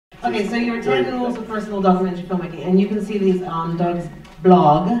Okay, so your 10 rules of personal documentary filmmaking, and you can see these on Doug's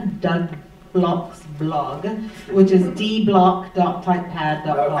blog, Doug Block's blog, which is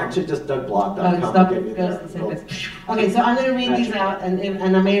dblock.typepad.com. Oh, actually, just DougBlock.com. Oh, it's Doug, goes to the same place. Okay, so I'm going to read these out,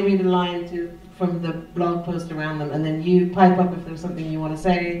 and I may read a line from the blog post around them, and then you pipe up if there's something you want to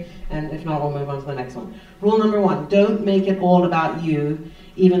say, and if not, we'll move on to the next one. Rule number 1, don't make it all about you,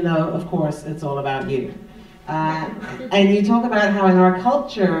 even though, of course, it's all about you. And you talk about how in our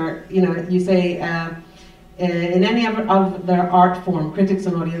culture, you say, in any of their art form, critics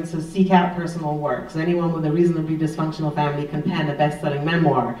and audiences seek out personal works. Anyone with a reasonably dysfunctional family can pen a best-selling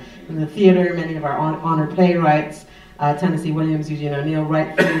memoir. In the theater, many of our honored playwrights, Tennessee Williams, Eugene O'Neill,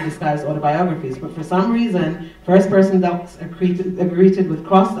 write fully disguised autobiographies. But for some reason, first-person docs are greeted with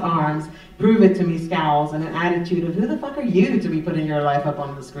crossed arms, prove it to me scowls, and an attitude of, who the fuck are you to be putting your life up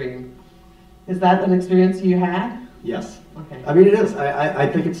on the screen? Is that an experience you had? Yes. Okay. I mean, it is. I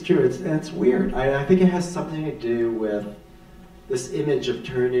think it's true. It's weird. I think it has something to do with this image of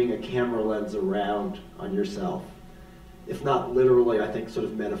turning a camera lens around on yourself. If not literally, I think sort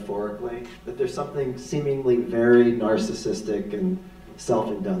of metaphorically, that there's something seemingly very narcissistic and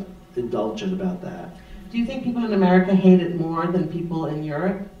self-indulgent about that. Do you think people in America hate it more than people in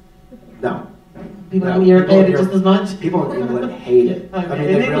Europe? No. People in Europe hate it just as much? People in England hate it. Okay. I mean,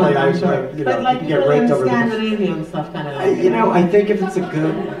 they really, but like people in Scandinavian stuff kind of I think if it's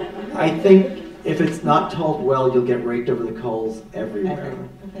I think if it's not told well, you'll get raked over the coals everywhere.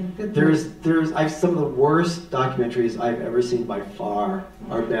 Okay, good. Some of the worst documentaries I've ever seen by far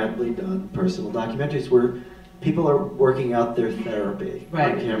are badly done personal documentaries where people are working out their therapy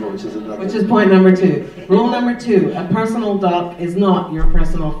on camera, which is another. Which is point number 2. Rule number 2, a personal doc is not your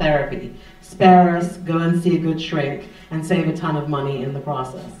personal therapy. Spare us, go and see a good shrink, and save a ton of money in the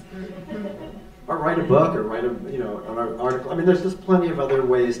process. Or write a book, or write an article. I mean, there's just plenty of other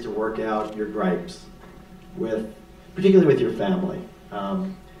ways to work out your gripes, particularly with your family.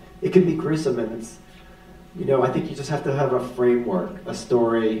 It can be gruesome, and it's, I think you just have to have a framework, a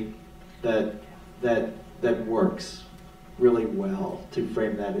story that works really well to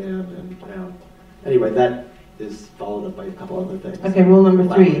frame that in. And anyway, that is followed up by a couple other things. Okay, rule number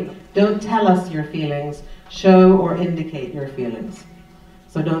 3, don't tell us your feelings, show or indicate your feelings.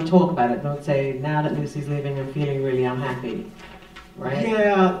 So don't talk about it, don't say, now that Lucy's leaving, I'm feeling really unhappy, right?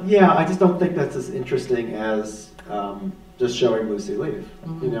 Yeah, I just don't think that's as interesting as just showing Lucy leave.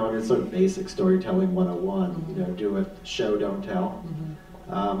 Mm-hmm. I mean, it's sort of basic storytelling 101, mm-hmm. Do it, show, don't tell.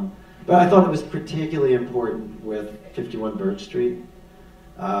 Mm-hmm. But I thought it was particularly important with 51 Birch Street.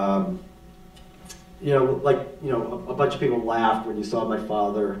 A bunch of people laughed when you saw my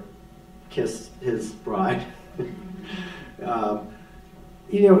father kiss his bride.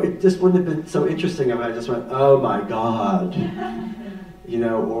 It just wouldn't have been so interesting if I just went, oh my God,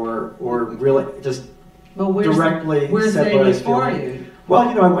 or really just directly said what I was feeling. Well,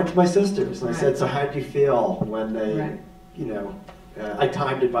 I went to my sisters and I said, so how did you feel when they, I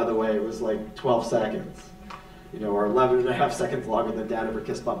timed it, by the way, it was like 12 seconds, or 11 and a half seconds longer than Dad ever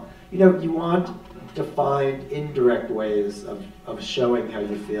kissed Mom. You want to find indirect ways of showing how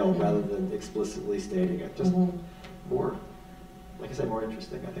you feel rather than explicitly stating it. Just more, like I said, more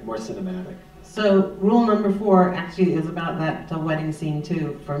interesting, I think, more cinematic. So rule number 4 actually is about that wedding scene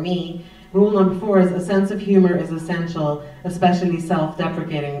too, for me. Rule number 4 is a sense of humor is essential, especially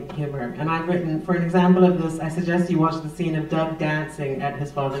self-deprecating humor. And I've written, for an example of this, I suggest you watch the scene of Doug dancing at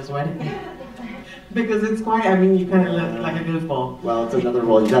his father's wedding. Because it's quite, you kind of look like a goofball. Well, it's another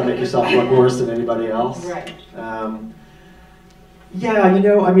rule. You gotta make yourself look worse than anybody else. Right.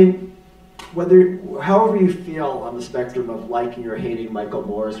 However you feel on the spectrum of liking or hating Michael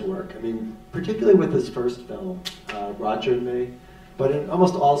Moore's work, particularly with his first film, Roger and Me, but in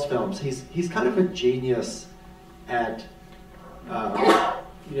almost all his films, he's kind of a genius at,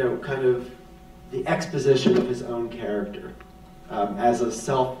 kind of the exposition of his own character. As a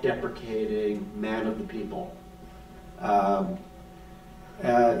self-deprecating man of the people.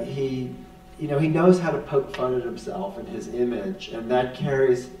 He knows how to poke fun at himself and his image, and that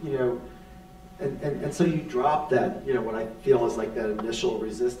carries, and so you drop that, what I feel is like that initial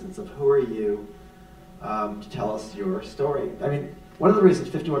resistance of who are you to tell us your story. One of the reasons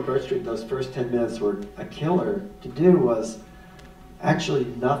 51 Birch Street, those first 10 minutes were a killer to do was actually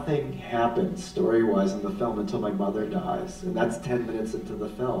nothing happens story-wise in the film until my mother dies, and that's 10 minutes into the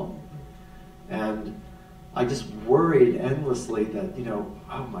film. And I just worried endlessly that,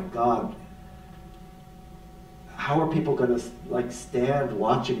 oh my God, how are people going to stand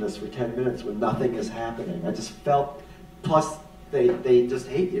watching this for 10 minutes when nothing is happening? I just felt, plus they just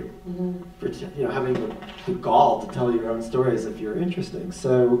hate you for having the gall to tell your own stories if you're interesting.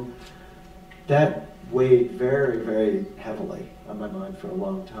 So that weighed very, very heavily on my mind for a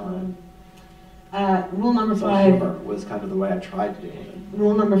long time. Rule number So 5 humor was kind of the way I tried to deal with it.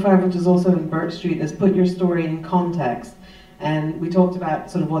 Rule number 5, which is also in Birch Street, is put your story in context. And we talked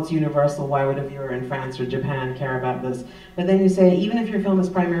about sort of what's universal, why would a viewer in France or Japan care about this? But then you say, even if your film is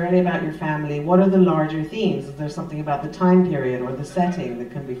primarily about your family, what are the larger themes? Is there something about the time period or the setting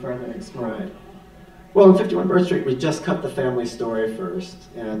that can be further explored? Right. Well, in 51 Birch Street, we just cut the family story first.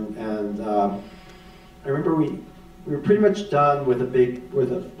 And I remember we were pretty much done with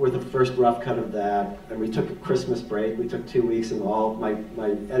a first rough cut of that, and we took a Christmas break. We took 2 weeks, and all my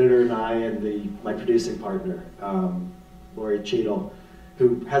editor and I and my producing partner, Lori Cheadle,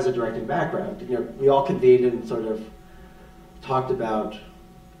 who has a directing background. We all convened and sort of talked about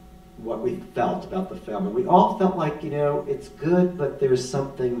what we felt about the film, and we all felt like it's good, but there's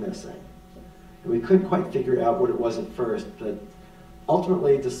something missing. And we couldn't quite figure out what it was at first, but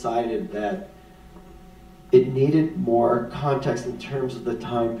ultimately decided that it needed more context in terms of the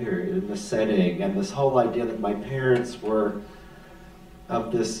time period and the setting, and this whole idea that my parents were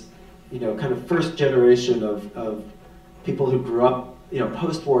of this, kind of first generation of people who grew up,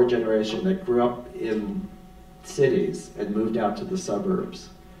 post-war generation that grew up in cities and moved out to the suburbs.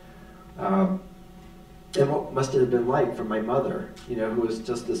 And what must it have been like for my mother, who was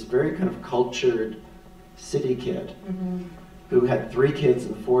just this very kind of cultured city kid. Who had 3 kids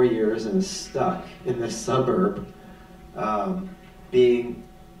in 4 years and is stuck in this suburb, being,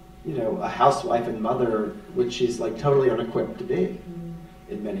 a housewife and mother, which she's like totally unequipped to be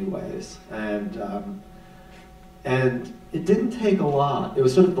in many ways. And it didn't take a lot. It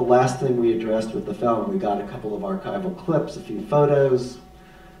was sort of the last thing we addressed with the film. We got a couple of archival clips, a few photos,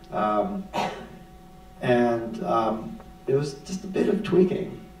 and it was just a bit of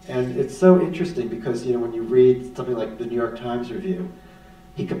tweaking. And it's so interesting because, when you read something like the New York Times review,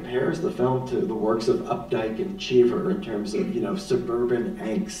 he compares the film to the works of Updike and Cheever in terms of, suburban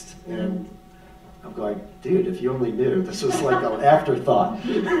angst. And I'm going, dude, if you only knew, this was like an afterthought.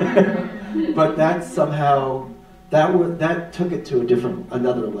 But that somehow, that took it to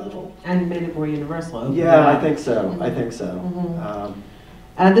another level. And made it more universal. Yeah, I think so. I think so.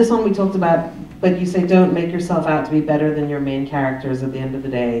 This one we talked about, but you say don't make yourself out to be better than your main characters. At the end of the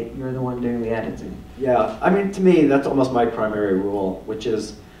day, you're the one doing the editing. Yeah, I mean, to me, that's almost my primary rule, which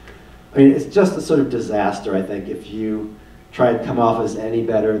is, it's just a sort of disaster, I think, if you try and come off as any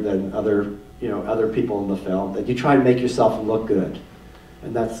better than other people in the film, that you try and make yourself look good.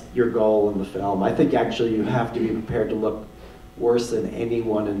 And that's your goal in the film. I think actually you have to be prepared to look worse than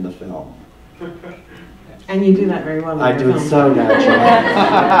anyone in the film. And you do that very well in I your do film. it so naturally.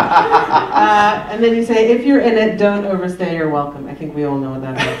 And then you say, if you're in it, don't overstay your welcome. I think we all know what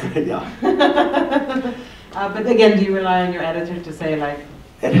that is. Yeah. But again, do you rely on your editor to say, like...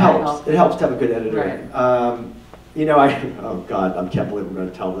 It helps. It helps to have a good editor. Right. Oh God, I can't believe I'm going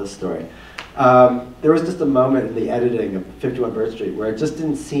to tell this story. There was just a moment in the editing of 51 Birch Street where it just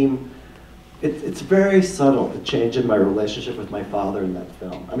didn't seem... It's very subtle, the change in my relationship with my father in that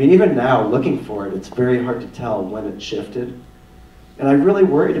film. Even now, looking for it, it's very hard to tell when it shifted. And I really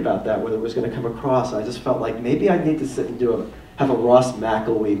worried about that, whether it was going to come across. I just felt like maybe I need to sit and have a Ross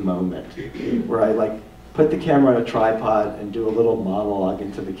McElwee moment, where I put the camera on a tripod and do a little monologue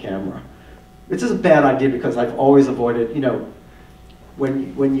into the camera. Which is a bad idea because I've always avoided,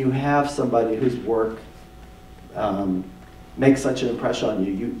 when you have somebody whose work makes such an impression on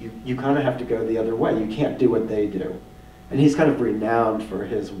you, you kind of have to go the other way. You can't do what they do. And he's kind of renowned for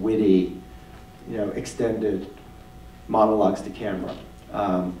his witty, extended monologues to camera.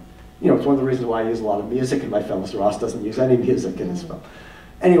 It's one of the reasons why I use a lot of music in my films. Ross doesn't use any music in his film.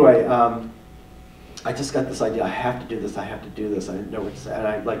 Anyway, I just got this idea, I have to do this, I have to do this. I didn't know what to say. And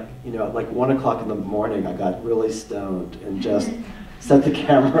at 1 o'clock in the morning, I got really stoned and just set the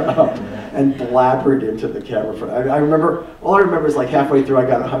camera up and blabbered into the camera. All I remember is halfway through I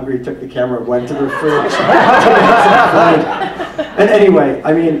got hungry, took the camera, went to the fridge, and anyway,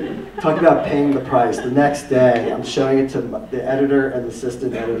 talk about paying the price. The next day, I'm showing it to the editor and the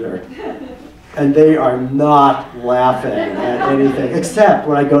assistant editor, and they are not laughing at anything, except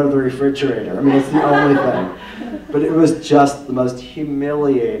when I go to the refrigerator. It's the only thing. But it was just the most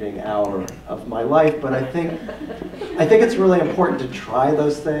humiliating hour of my life. But I think it's really important to try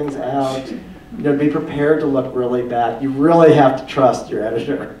those things out. Be prepared to look really bad. You really have to trust your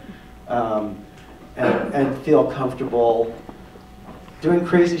editor, and feel comfortable doing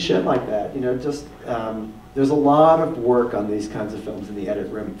crazy shit like that. There's a lot of work on these kinds of films in the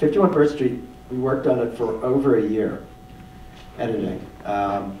edit room. 51 Birch Street, we worked on it for over a year. editing.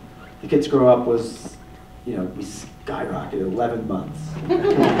 The Kids Grow Up was, we skyrocketed 11 months.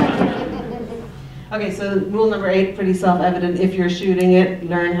 Okay, so rule number 8, pretty self-evident. If you're shooting it,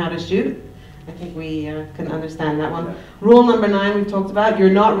 learn how to shoot. I think we can understand that one. Yeah. Rule number 9 we've talked about. You're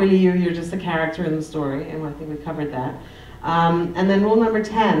not really you, you're just a character in the story, and I think we covered that. And then rule number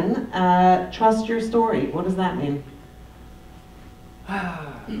 10, trust your story. What does that mean?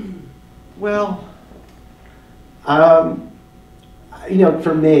 Well,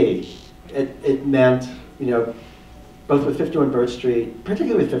 for me, it meant, both with 51 Birch Street,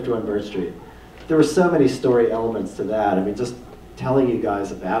 particularly with 51 Birch Street, there were so many story elements to that. I mean, just telling you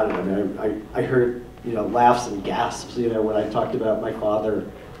guys about it. I mean, I heard, laughs and gasps, when I talked about my father,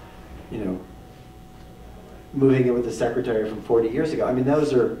 moving in with the secretary from 40 years ago. I mean,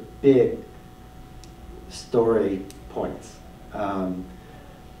 those are big story points. And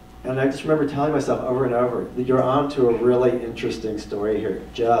I just remember telling myself over and over that you're on to a really interesting story here.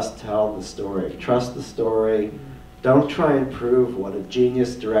 Just tell the story. Trust the story. Don't try and prove what a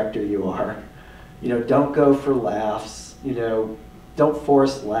genius director you are. Don't go for laughs. Don't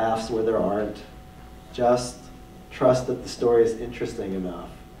force laughs where there aren't. Just trust that the story is interesting enough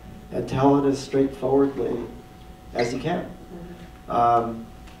and tell it as straightforwardly as you can. And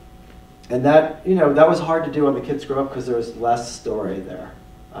that, that was hard to do on The Kids Grow Up because there was less story there.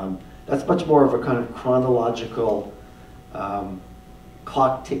 That's much more of a kind of chronological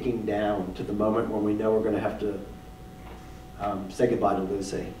clock ticking down to the moment when we know we're going to have to say goodbye to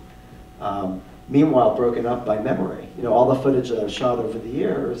Lucy. Meanwhile, broken up by memory. All the footage that I've shot over the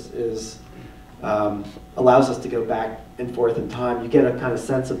years allows us to go back and forth in time. You get a kind of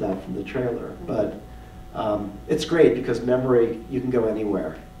sense of that from the trailer, but it's great because memory, you can go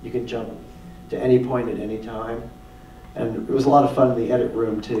anywhere. You can jump to any point at any time. And it was a lot of fun in the edit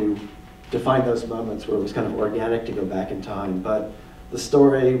room to find those moments where it was kind of organic to go back in time. But the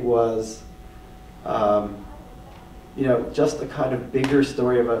story was, just a kind of bigger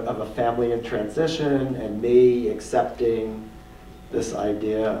story of a family in transition and me accepting this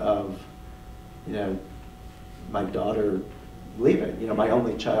idea of, my daughter leaving, my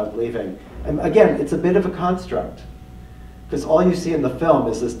only child leaving. And again, it's a bit of a construct. Because all you see in the film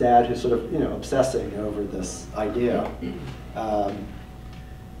is this dad who's sort of, obsessing over this idea.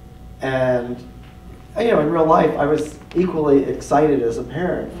 And, in real life, I was equally excited as a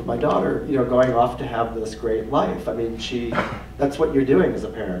parent for my daughter, going off to have this great life. I mean, that's what you're doing as a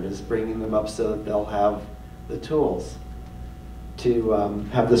parent, is bringing them up so that they'll have the tools to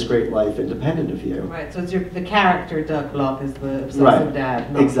have this great life independent of you. Right, so it's the character Doug Block is the obsessive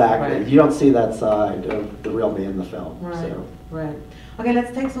dad. Exactly. Right. You don't see that side of the real me in the film. Right, So. right. Okay,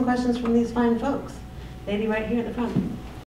 let's take some questions from these fine folks. Lady right here at the front.